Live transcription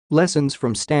Lessons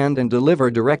from Stand and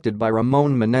Deliver, directed by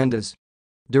Ramon Menendez.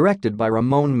 Directed by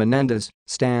Ramon Menendez,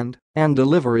 Stand and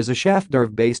Deliver is a chef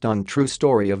d'oeuvre based on true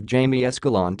story of Jamie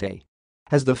Escalante.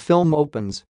 As the film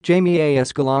opens, Jamie A.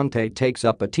 Escalante takes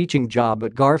up a teaching job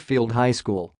at Garfield High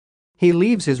School. He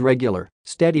leaves his regular,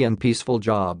 steady and peaceful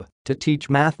job to teach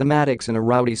mathematics in a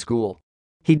rowdy school.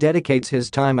 He dedicates his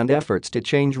time and efforts to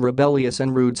change rebellious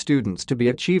and rude students to be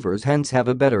achievers, hence have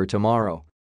a better tomorrow.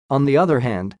 On the other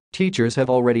hand, teachers have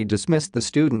already dismissed the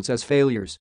students as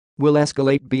failures. Will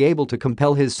Escalante be able to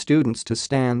compel his students to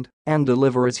stand and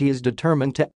deliver as he is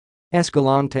determined to?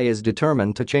 Escalante is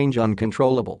determined to change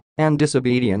uncontrollable and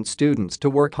disobedient students to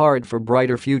work hard for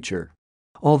brighter future.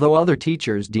 Although other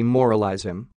teachers demoralize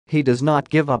him, he does not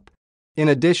give up. In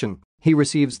addition, he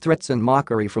receives threats and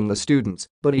mockery from the students,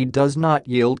 but he does not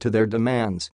yield to their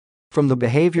demands. From the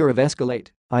behavior of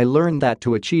Escalante, I learned that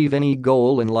to achieve any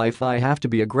goal in life I have to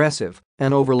be aggressive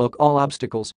and overlook all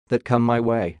obstacles that come my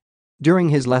way. During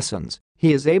his lessons,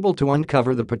 he is able to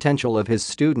uncover the potential of his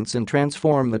students and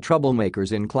transform the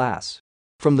troublemakers in class.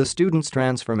 From the students'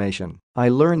 transformation, I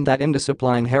learned that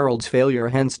indiscipline heralds failure,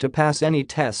 hence to pass any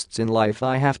tests in life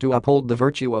I have to uphold the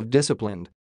virtue of discipline.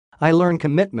 I learn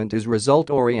commitment is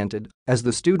result-oriented, as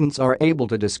the students are able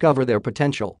to discover their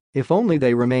potential if only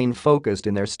they remain focused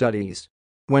in their studies.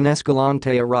 When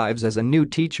Escalante arrives as a new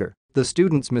teacher, the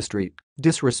students mistreat,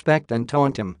 disrespect and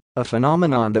taunt him, a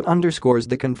phenomenon that underscores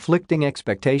the conflicting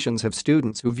expectations of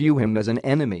students who view him as an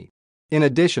enemy. In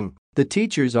addition, the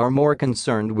teachers are more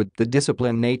concerned with the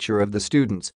disciplined nature of the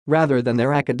students rather than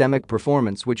their academic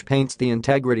performance, which paints the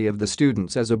integrity of the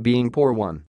students as a being poor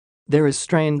one. There is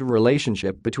strained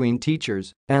relationship between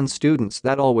teachers and students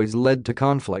that always led to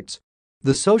conflicts.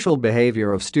 The social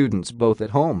behavior of students both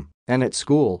at home and at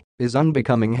school is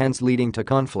unbecoming, hence leading to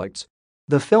conflicts.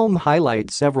 The film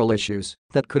highlights several issues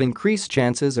that could increase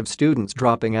chances of students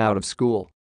dropping out of school.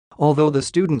 Although the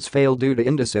students fail due to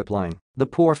indiscipline, the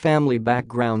poor family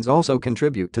backgrounds also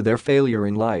contribute to their failure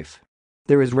in life.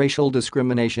 There is racial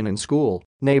discrimination in school,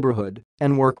 neighborhood,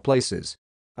 and workplaces.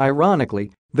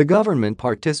 Ironically, the government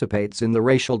participates in the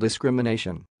racial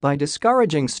discrimination by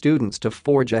discouraging students to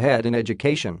forge ahead in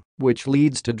education, which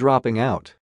leads to dropping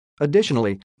out.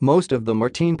 Additionally, most of them are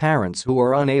teen parents who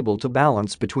are unable to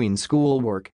balance between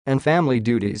schoolwork and family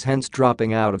duties, hence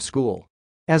dropping out of school.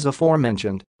 As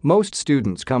aforementioned, most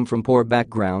students come from poor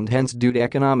background, hence due to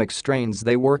economic strains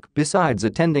they work besides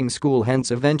attending school, hence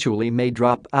eventually may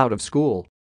drop out of school.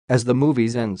 As the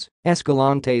movie ends,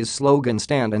 Escalante's slogan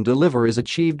 "Stand and Deliver" is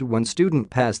achieved when students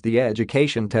pass the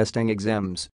education testing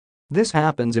exams. This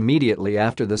happens immediately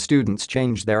after the students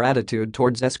change their attitude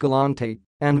towards Escalante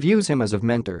and views him as a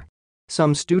mentor.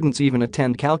 Some students even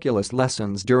attend calculus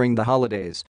lessons during the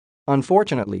holidays.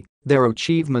 Unfortunately, their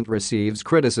achievement receives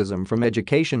criticism from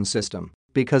education system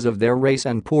because of their race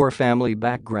and poor family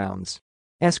backgrounds.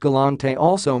 Escalante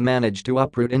also managed to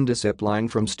uproot indiscipline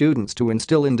from students to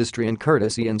instill industry and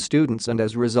courtesy in students, and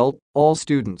as a result, all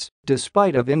students,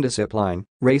 despite of indiscipline,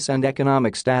 race and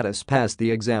economic status, pass the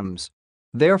exams.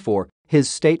 Therefore, his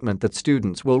statement that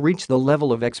students will reach the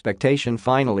level of expectation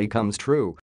finally comes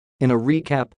true. In a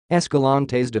recap,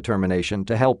 Escalante's determination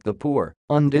to help the poor,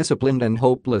 undisciplined and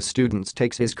hopeless students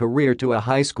takes his career to a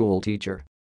high school teacher.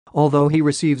 Although he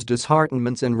receives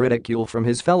disheartenments and ridicule from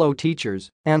his fellow teachers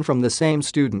and from the same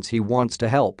students he wants to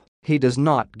help, he does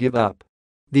not give up.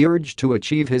 The urge to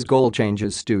achieve his goal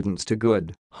changes students to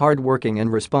good, hard-working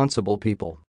and responsible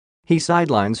people. He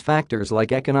sidelines factors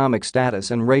like economic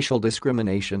status and racial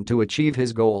discrimination to achieve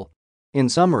his goal. In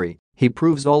summary, he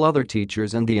proves all other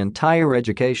teachers and the entire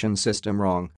education system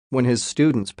wrong when his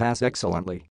students pass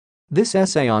excellently. This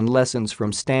essay on lessons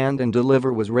from Stand and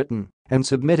Deliver was written and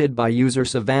submitted by user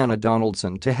Savannah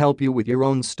Donaldson to help you with your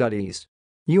own studies.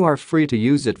 You are free to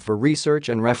use it for research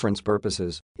and reference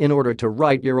purposes in order to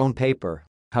write your own paper.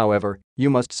 However, you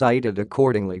must cite it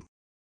accordingly.